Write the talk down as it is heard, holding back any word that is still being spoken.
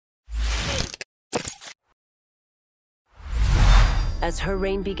As her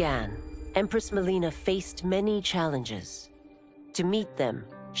reign began, Empress Melina faced many challenges. To meet them,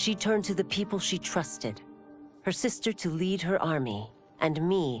 she turned to the people she trusted. Her sister to lead her army, and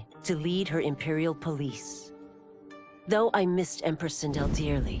me to lead her Imperial police. Though I missed Empress Sindel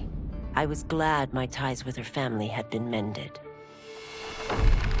dearly, I was glad my ties with her family had been mended.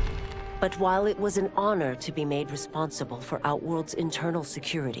 But while it was an honor to be made responsible for Outworld's internal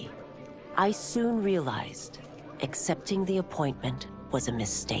security, I soon realized accepting the appointment was a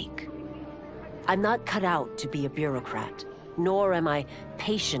mistake. I'm not cut out to be a bureaucrat, nor am I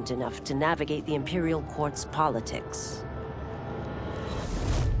patient enough to navigate the Imperial Court's politics.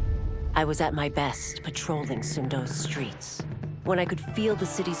 I was at my best patrolling Sundo's streets, when I could feel the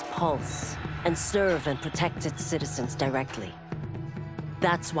city's pulse and serve and protect its citizens directly.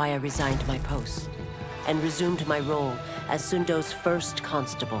 That's why I resigned my post and resumed my role as Sundo's first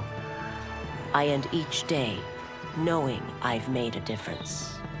constable. I end each day knowing I've made a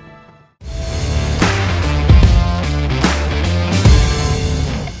difference.